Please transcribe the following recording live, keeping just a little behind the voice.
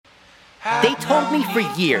They told me for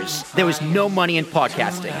years there was no money in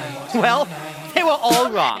podcasting. Well, they were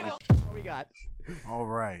all wrong. What we got? All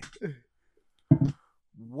right.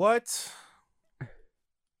 What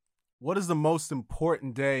is the most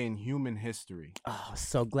important day in human history? Oh,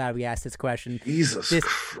 so glad we asked this question. Jesus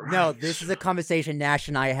Christ. No, this is a conversation Nash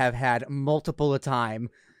and I have had multiple a time.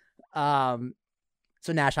 So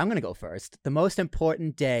Nash, I'm going to go first. The most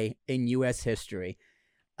important day in U.S. history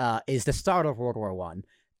is the start of World War I.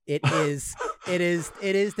 It is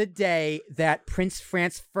the day that Prince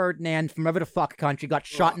Franz Ferdinand from wherever the fuck country got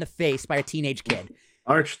shot in the face by a teenage kid.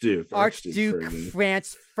 Archduke Ferdinand.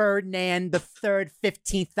 Franz Ferdinand III,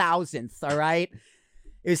 15,000th, all right?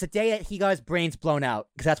 It was the day that he got his brains blown out,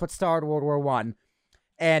 because that's what started World War I.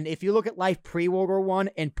 And if you look at life pre-World War I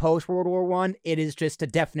and post-World War I, it is just a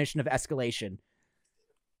definition of escalation.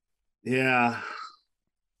 Yeah.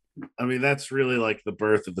 I mean, that's really like the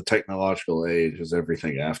birth of the technological age, is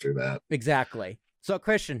everything after that. Exactly. So,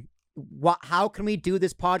 Christian, how can we do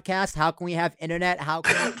this podcast? How can we have internet? How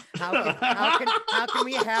can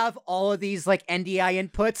we have all of these like NDI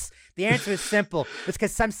inputs? The answer is simple. It's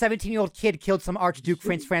because some 17-year-old kid killed some Archduke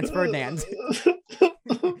Franz Ferdinand.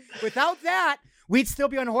 Without that, we'd still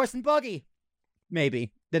be on a horse and buggy.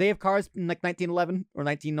 Maybe. Did they have cars in like 1911 or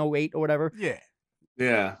 1908 or whatever? Yeah.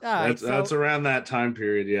 Yeah, right, that's around that time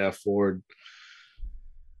period. Yeah, Ford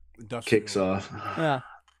kicks off. Yeah.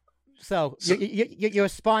 So your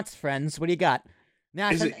response, friends. What do you got?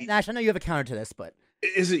 Nash, I know you have a counter to this, but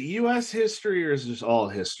is it U.S. history or is it just all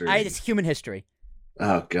history? It's human history.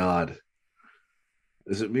 Oh God,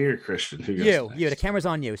 is it me or Christian? Who goes you. next? The camera's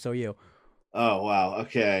on you, so you. Oh wow.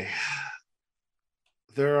 Okay.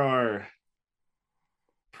 There are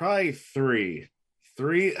probably three.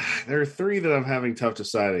 There are three that I'm having tough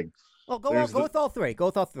deciding. Well, go with all three. Go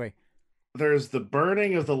with all three. There's the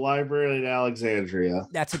burning of the library at Alexandria.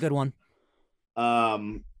 That's a good one.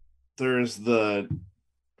 There's the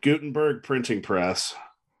Gutenberg printing press.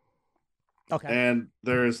 Okay. And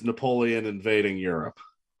there's Napoleon invading Europe.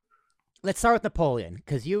 Let's start with Napoleon,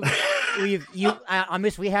 because I'm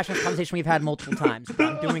just rehashing this conversation we've had multiple times, but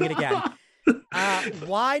I'm doing it again.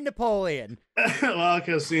 Why Napoleon? Well,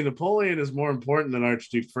 because Napoleon is more important than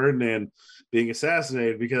Archduke Ferdinand being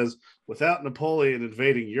assassinated, because without Napoleon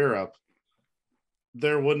invading Europe,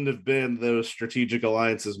 there wouldn't have been those strategic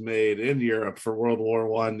alliances made in Europe for World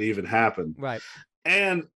War I to even happen. Right.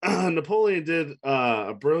 And Napoleon did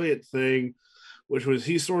a brilliant thing, which was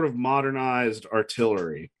he sort of modernized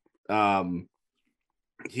artillery.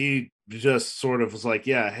 He just sort of was like,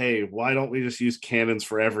 yeah, hey, why don't we just use cannons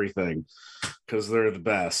for everything? Because they're the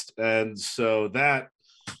best. And so that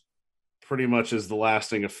pretty much is the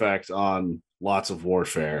lasting effect on lots of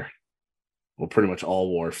warfare. Well, pretty much all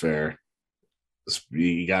warfare.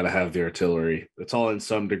 You got to have the artillery. It's all in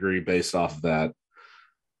some degree based off of that.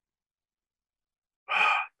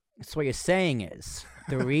 So what you're saying is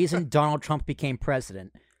the reason Donald Trump became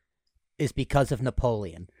president is because of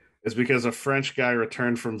Napoleon. It's because a French guy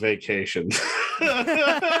returned from vacation.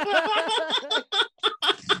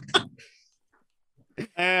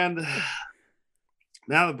 And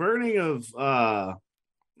now the burning of the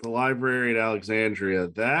library at Alexandria,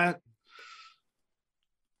 that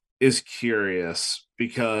is curious,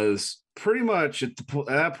 because pretty much at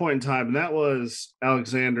that point in time, and that was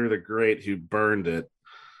Alexander the Great who burned it.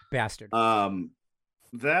 Bastard.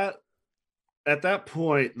 That at that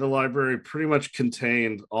point, the library pretty much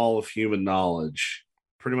contained all of human knowledge.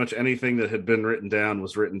 Pretty much anything that had been written down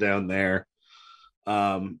was written down there.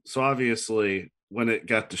 So obviously, when it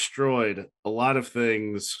got destroyed, a lot of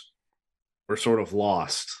things were sort of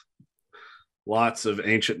lost. Lots of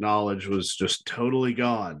ancient knowledge was just totally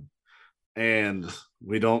gone. And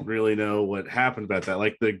we don't really know what happened about that.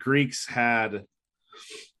 Like the Greeks had,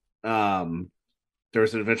 there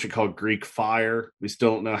was an invention called Greek fire. We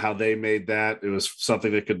still don't know how they made that. It was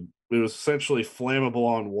something that it was essentially flammable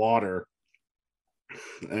on water.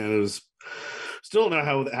 And it was, still don't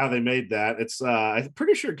know how they made that. It's, I'm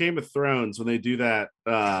pretty sure Game of Thrones, when they do that,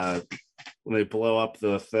 when they blow up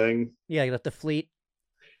the thing. Yeah, you left the fleet.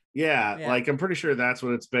 Yeah, like I'm pretty sure that's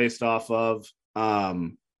what it's based off of.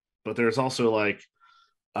 But there's also like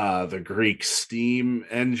the Greek steam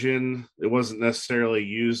engine. It wasn't necessarily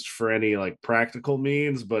used for any like practical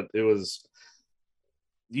means, but it was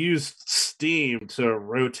used steam to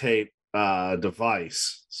rotate a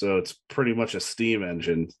device. So it's pretty much a steam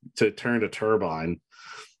engine to turn a turbine.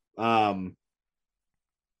 And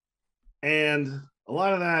a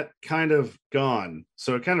lot of that kind of gone.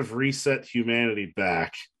 So it kind of reset humanity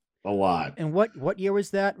back a lot. And what year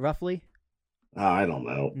was that, roughly? I don't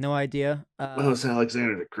know. No idea. When was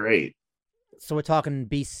Alexander the Great? So we're talking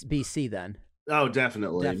BC then. Oh,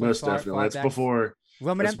 definitely. Definitely Most far, definitely. far That's back. before.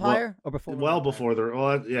 Roman That's Empire or before? Well Roman before the.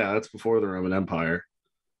 Well, yeah, that's before the Roman Empire. Empire?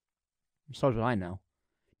 So what I know.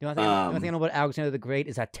 The only thing I know about Alexander the Great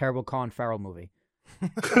is that terrible Colin Farrell movie.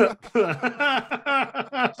 Not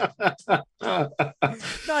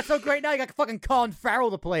so great now. You got fucking Colin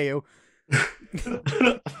Farrell to play you.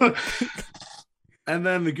 And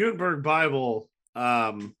then the Gutenberg Bible.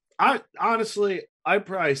 I honestly, I'd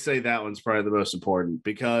probably say that one's probably the most important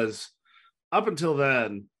because up until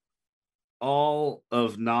then, all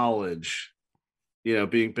of knowledge,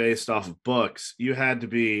 being based off of books, you had to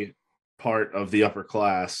be part of the upper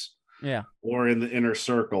class, or in the inner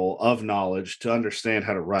circle of knowledge to understand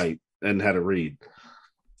how to write and how to read.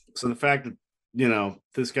 So the fact that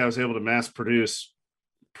this guy was able to mass produce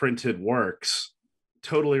printed works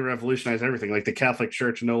totally revolutionized everything. Like the Catholic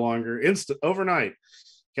Church no longer overnight.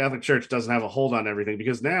 Catholic Church doesn't have a hold on everything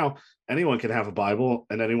because now anyone can have a Bible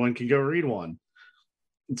and anyone can go read one.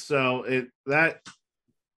 So that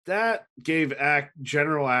gave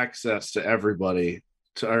general access to everybody,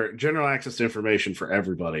 or general access to information for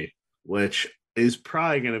everybody, which is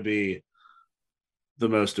probably going to be the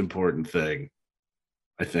most important thing,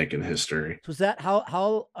 I think, in history. So was that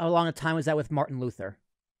how long a time was that with Martin Luther?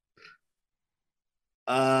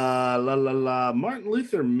 Martin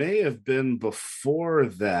Luther may have been before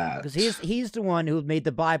that, because he's the one who made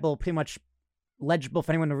the Bible pretty much legible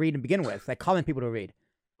for anyone to read and begin with, like common people to read.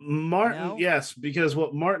 Martin, yes, because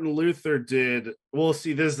what Martin Luther did. Well,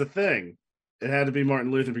 see, this is the thing. It had to be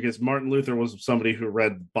Martin Luther because Martin Luther was somebody who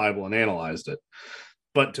read the Bible and analyzed it.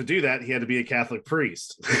 But to do that, he had to be a Catholic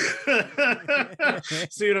priest.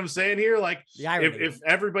 See what I'm saying here? Like, if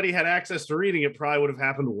everybody had access to reading, it probably would have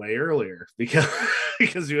happened way earlier because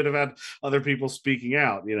you would have had other people speaking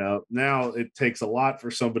out. Now it takes a lot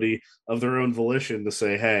for somebody of their own volition to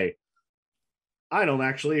say, hey, I don't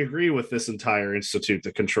actually agree with this entire institute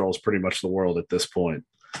that controls pretty much the world at this point.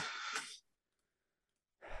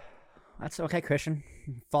 That's okay, Christian.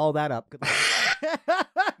 Follow that up.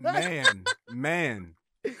 Man.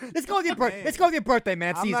 Let's go with your birthday,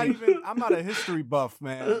 man. It's easy. I'm not a history buff,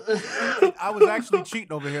 man. I was actually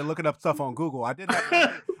cheating over here looking up stuff on Google. I did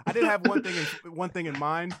have one thing in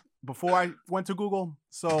mind before I went to Google.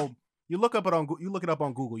 So you look it up on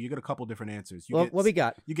Google. You get a couple different answers. What we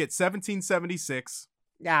got? You get 1776.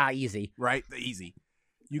 Easy. Right, easy.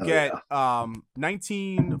 You get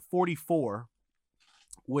 1944,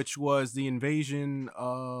 which was the invasion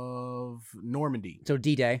of Normandy. So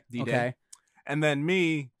D-Day. Okay. And then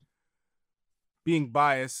me, being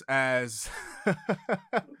biased as a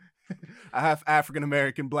half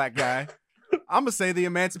African-American black guy, I'm gonna say the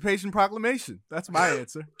Emancipation Proclamation. That's my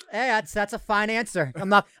answer. Hey, that's a fine answer. I'm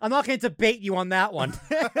not gonna debate you on that one.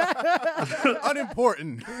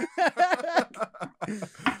 Unimportant.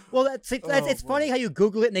 Well, it's funny how you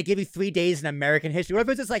Google it and they give you 3 days in American history. What if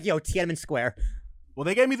it's just like, Tiananmen Square? Well,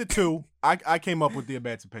 they gave me the 2. I came up with the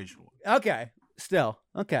Emancipation one. Okay. Still.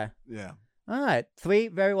 Okay. Yeah. All right. 3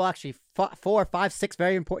 very well, actually 4, 5, 6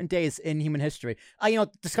 very important days in human history.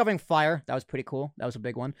 Discovering fire, that was pretty cool. That was a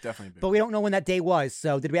big one. Definitely big. But we don't know when that day was.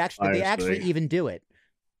 So did they actually even do it?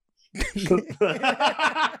 I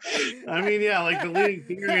mean, yeah, like the leading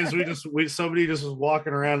theory is somebody just was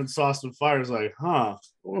walking around and saw some fires, like, I'm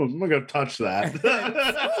gonna go touch that.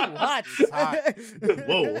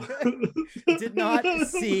 Whoa. Did not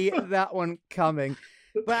see that one coming.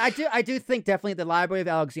 But I do think definitely the Library of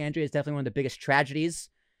Alexandria is definitely one of the biggest tragedies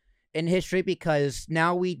in history, because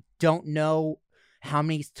now we don't know how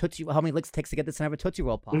many licks it takes to get this kind of a Tootsie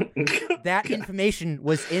Roll Pop. That information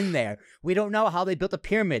was in there. We don't know how they built the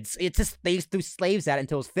pyramids. It's just they threw slaves at it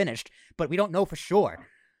until it was finished, but we don't know for sure.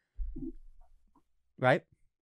 Right?